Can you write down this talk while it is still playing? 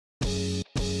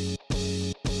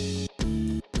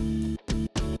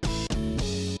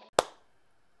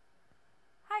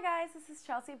Hi guys, this is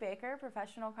Chelsie Baker,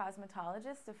 professional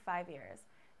cosmetologist of 5 years.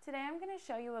 Today I'm going to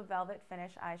show you a velvet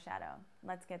finish eyeshadow.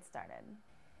 Let's get started.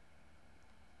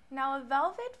 Now a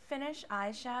velvet finish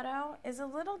eyeshadow is a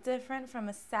little different from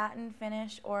a satin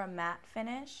finish or a matte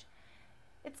finish.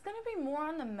 It's going to be more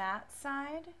on the matte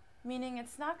side, meaning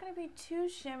it's not going to be too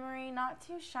shimmery, not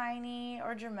too shiny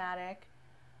or dramatic,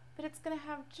 but it's going to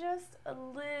have just a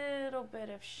little bit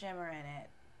of shimmer in it.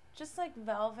 Just like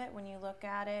velvet, when you look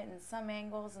at it in some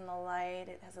angles in the light,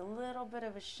 it has a little bit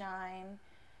of a shine,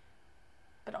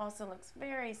 but also looks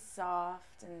very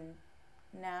soft and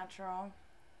natural.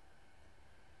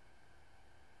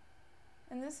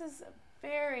 And this is a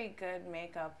very good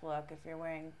makeup look if you're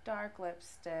wearing dark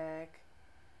lipstick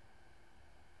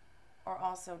or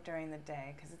also during the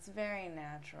day, because it's very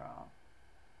natural.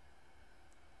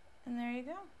 And there you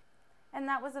go. And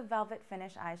that was a velvet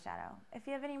finish eyeshadow. If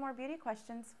you have any more beauty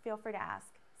questions, feel free to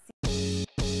ask.